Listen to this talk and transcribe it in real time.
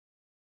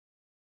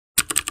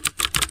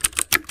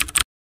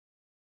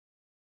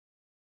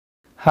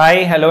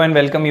Hi, hello and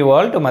welcome you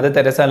all to Mother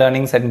Teresa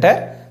Learning Center.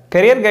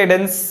 Career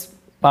Guidance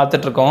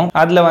பார்த்துட்டு இருக்கோம்.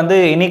 அதுல வந்து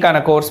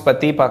இன்னைக்கான கோர்ஸ்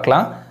பத்தி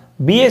பார்க்கலாம்.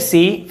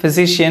 B.Sc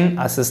Physician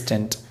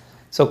Assistant.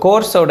 So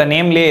course ஓட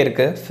நேம்லயே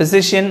இருக்கு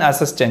Physician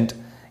Assistant.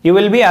 You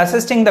will be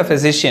assisting the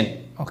physician.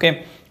 Okay.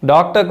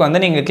 டாக்டருக்கு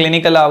வந்து நீங்க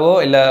கிளினிக்கலாவோ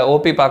இல்ல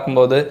ஓபி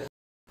பார்க்கும்போது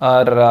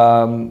ஆர்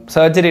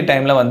சர்ஜரி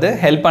டைம்ல வந்து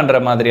ஹெல்ப்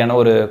பண்ற மாதிரியான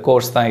ஒரு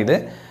கோர்ஸ் தான் இது.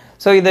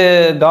 So இது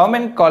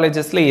கவர்மெண்ட்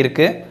காலேஜஸ்ல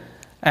இருக்கு.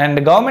 And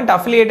government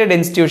affiliated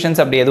institutions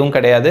அப்படி எதுவும்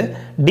கிடையாது.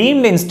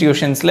 Deemed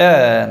institutionsல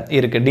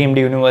இருக்கு. Deemed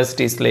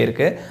universitiesல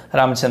இருக்கு.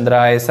 Ramachandra,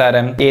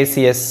 SRM,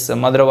 ACS,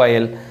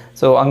 Maduravoyal.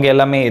 So அங்கே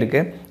எல்லாமே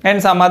இருக்கு. And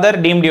some other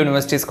deemed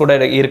universities கூட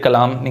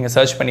இருக்கலாம். நீங்கள்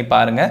சர்ச் பண்ணி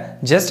பாருங்க.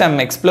 Just I'm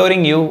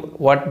exploring you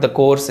what the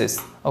course is.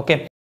 Okay.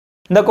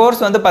 இந்த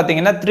கோர்ஸ் வந்து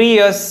பார்த்தீங்கன்னா 3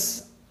 years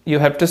you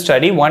have to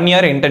study, 1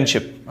 year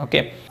internship.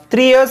 Okay.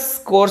 3 years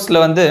கோர்ஸில்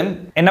வந்து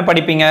என்ன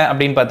படிப்பீங்க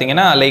அப்படின்னு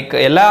பார்த்தீங்கன்னா லைக்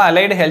எல்லா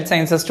அலைடு ஹெல்த்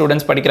சயின்சஸ்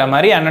ஸ்டூடெண்ட்ஸ் படிக்கிற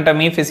மாதிரி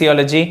anatomy,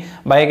 physiology,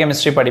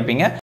 biochemistry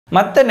படிப்பீங்க.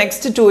 மற்ற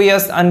next 2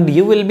 years and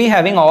you will be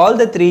having all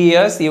the 3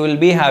 years you will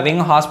be having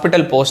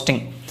hospital posting,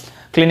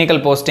 clinical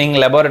posting,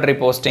 laboratory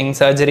posting,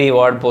 surgery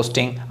ward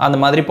posting அந்த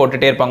மாதிரி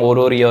போட்டுட்டே இருப்பாங்க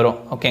ஒரு இயரும்.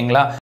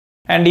 ஓகேங்களா?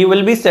 And you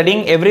will be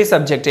studying every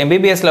subject.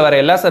 MBBSல வர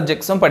எல்லா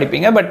சப்ஜெக்ட்ஸும்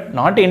படிப்பீங்க but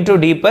not into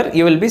deeper.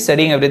 You will be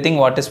studying everything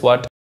what is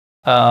what.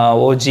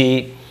 OG,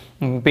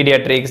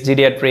 pediatrics,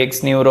 geriatrics,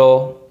 neuro,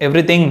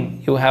 everything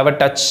you have a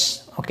touch.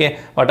 Okay,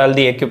 what are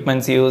the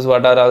equipments used,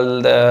 what are all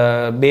the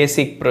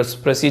basic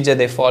procedure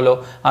they follow,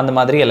 அந்த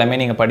மாதிரி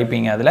எல்லாமே நீங்க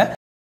படிப்பீங்க அதுல.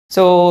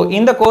 So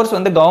இந்த course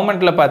வந்து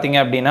கவர்மெண்ட்ல பார்த்தீங்க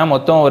அப்படின்னா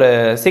மொத்தம் ஒரு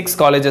 6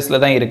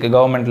 காலேஜஸ்ல தான் இருக்கு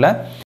கவர்மெண்ட்ல.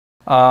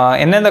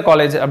 எந்தெந்த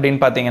காலேஜ்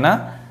அப்படின்னு பார்த்தீங்கன்னா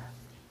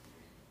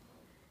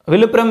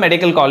Villupuram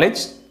medical college,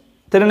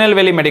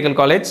 Tirunelveli medical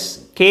college,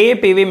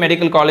 KAPV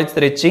medical college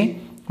Trichy,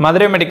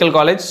 Madurai medical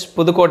college,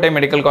 Pudukkottai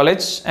medical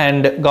college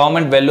and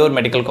government Vellur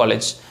medical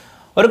college.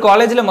 ஒரு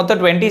காலேஜில் மொத்தம்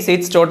 20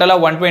 சீட்ஸ், டோட்டலாக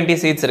 120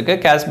 சீட்ஸ் இருக்குது.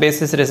 கேஸ்ட்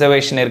பேசிஸ்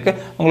ரிசர்வேஷன் இருக்குது.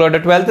 உங்களோட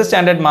 12th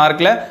ஸ்டாண்டர்ட்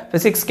மார்க்கில்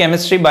ஃபிசிக்ஸ்,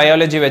 கெமிஸ்ட்ரி,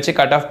 பயாலஜி வச்சு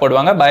கட் ஆஃப்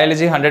போடுவாங்க.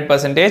 Biology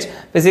 100%,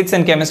 physics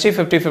and chemistry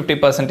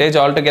 50-50%,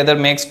 all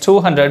together maths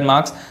 200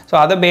 marks. So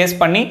அதை பேஸ்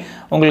பண்ணி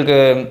உங்களுக்கு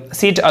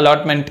சீட்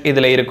அலாட்மெண்ட்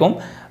இதில் இருக்கும்.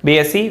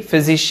 B.Sc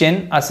Physician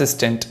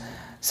Assistant.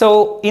 ஸோ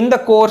இந்த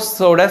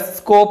கோர்ஸோட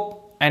ஸ்கோப்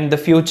அண்ட் த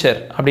ஃபியூச்சர்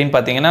அப்படின்னு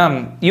பார்த்தீங்கன்னா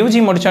யூஜி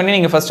முடித்தோடனே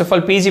நீங்கள் ஃபர்ஸ்ட் ஆஃப்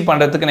ஆல் பிஜி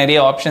பண்ணுறதுக்கு நிறைய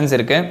ஆப்ஷன்ஸ்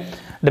இருக்குது,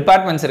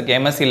 டிபார்ட்மெண்ட்ஸ் இருக்குது.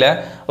 MSCயில்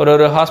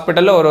ஒரு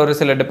ஹாஸ்பிட்டலில் ஒரு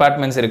சில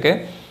டிபார்ட்மெண்ட்ஸ் இருக்குது.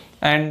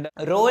 அண்ட்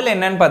ரோல்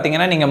என்னன்னு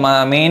பார்த்தீங்கன்னா நீங்கள்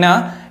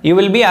மெயினாக you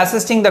will be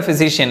assisting the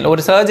physician.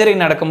 ஒரு சர்ஜரி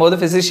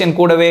நடக்கும்போது ஃபிசிஷியன்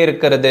கூடவே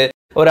இருக்கிறது.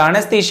 ஒரு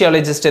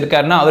அனஸ்தீஷியாலஜிஸ்ட்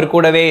இருக்காருன்னா அவர்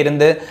கூடவே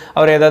இருந்து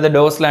அவர் ஏதாவது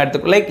டோஸ்லாம்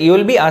எடுத்துக்கோ, like you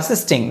will be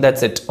assisting,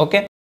 that's it.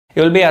 Okay,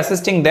 you will be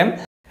assisting them.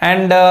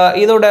 And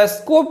இதோட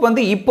ஸ்கோப்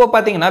வந்து இப்போ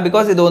பார்த்தீங்கன்னா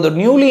பிகாஸ் இது ஒரு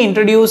நியூலி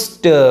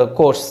இன்ட்ரடியூஸ்ட்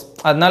கோர்ஸ்,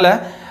 அதனால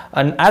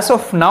ஆஸ்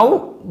ஆஃப் நவ்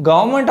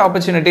கவர்மெண்ட்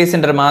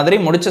ஆப்பர்ச்சுனிட்டிஸ்ன்ற மாதிரி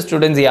முடிச்ச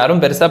ஸ்டூடெண்ட்ஸ்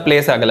யாரும் பெருசாக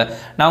பிளேஸ் ஆகலை.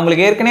 நான்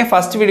உங்களுக்கு ஏற்கனவே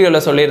ஃபர்ஸ்ட்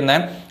வீடியோவில்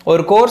சொல்லியிருந்தேன்,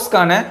 ஒரு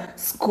கோர்ஸ்க்கான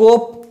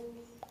ஸ்கோப்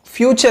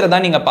ஃபியூச்சரை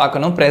தான் நீங்கள்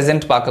பார்க்கணும்,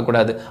 ப்ரெசென்ட்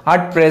பார்க்கக்கூடாது.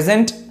 அட்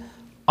ப்ரெசென்ட்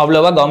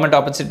அவ்வளோவா கவர்மெண்ட்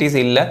ஆப்பர்ச்சுனிட்டிஸ்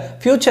இல்லை.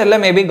 ஃபியூச்சரில்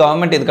மேபி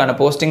கவர்மெண்ட் இதுக்கான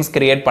போஸ்டிங்ஸ்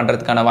கிரியேட்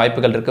பண்ணுறதுக்கான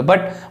வாய்ப்புகள் இருக்குது.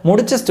 பட்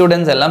முடிச்ச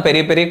ஸ்டூடெண்ட்ஸ் எல்லாம்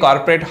பெரிய பெரிய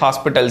கார்ப்பரேட்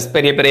ஹாஸ்பிட்டல்ஸ்,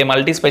 பெரிய பெரிய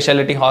மல்டி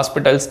ஸ்பெஷாலிட்டி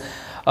ஹாஸ்பிட்டல்ஸ்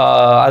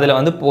அதில்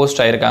வந்து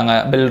போஸ்ட் ஆகிருக்காங்க.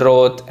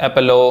 பில்ரோத்,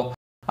 அப்பலோ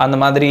அந்த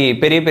மாதிரி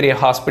பெரிய பெரிய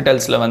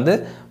ஹாஸ்பிட்டல்ஸில் வந்து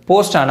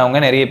போஸ்ட் ஆனவங்க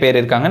நிறைய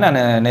பேர் இருக்காங்க.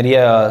 நான் நிறைய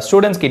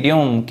ஸ்டூடெண்ட்ஸ்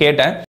கிட்டையும்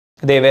கேட்டேன்.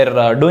 தே were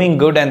doing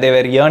good and they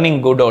where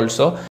earning could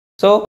also.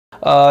 So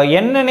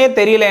என்னன்னே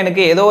தெரியல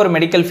எனக்கு, ஏதோ ஒரு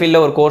மெடிக்கல்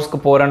ஃபீல்டில் ஒரு கோர்ஸ்க்கு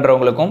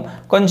போகிறன்றவங்களுக்கும்,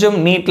 கொஞ்சம்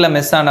நீட்டில்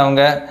மிஸ்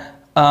ஆனவங்க,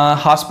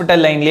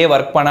 ஹாஸ்பிட்டல் லைன்லேயே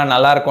ஒர்க் பண்ணால்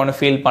நல்லா இருக்கும்னு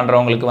ஃபீல்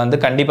பண்ணுறவங்களுக்கு வந்து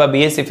கண்டிப்பாக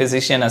B.Sc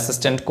Physician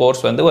Assistant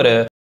கோர்ஸ் வந்து ஒரு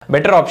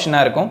பெட்டர்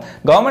ஆப்ஷனாக இருக்கும்.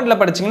 கவர்மெண்ட்டில்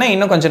படிச்சிங்கன்னா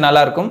இன்னும் கொஞ்சம்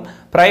நல்லாயிருக்கும்.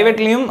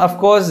 ப்ரைவேட்லேயும்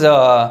அஃப்கோர்ஸ்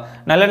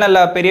நல்ல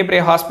பெரிய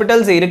பெரிய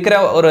ஹாஸ்பிட்டல்ஸ்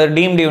இருக்கிற ஒரு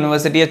டீம்டு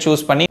யூனிவர்சிட்டியை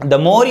சூஸ் பண்ணி த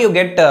more you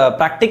get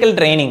practical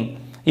training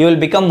you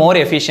will become more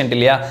efficient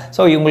இல்லையா?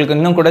 ஸோ உங்களுக்கு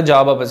இன்னும் கூட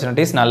ஜாப்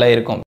ஆப்பர்ச்சுனிட்டிஸ் நல்லா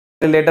இருக்கும்.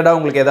 ரிலேட்டடாக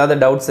உங்களுக்கு ஏதாவது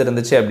டவுட்ஸ்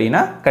இருந்துச்சு அப்படின்னா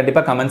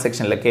கண்டிப்பாக கமெண்ட்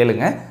செக்ஷனில்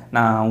கேளுங்க,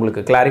 நான்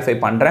உங்களுக்கு கிளாரிஃபை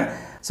பண்ணுறேன்.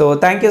 So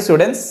thank you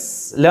students,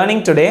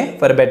 learning today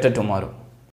for better tomorrow.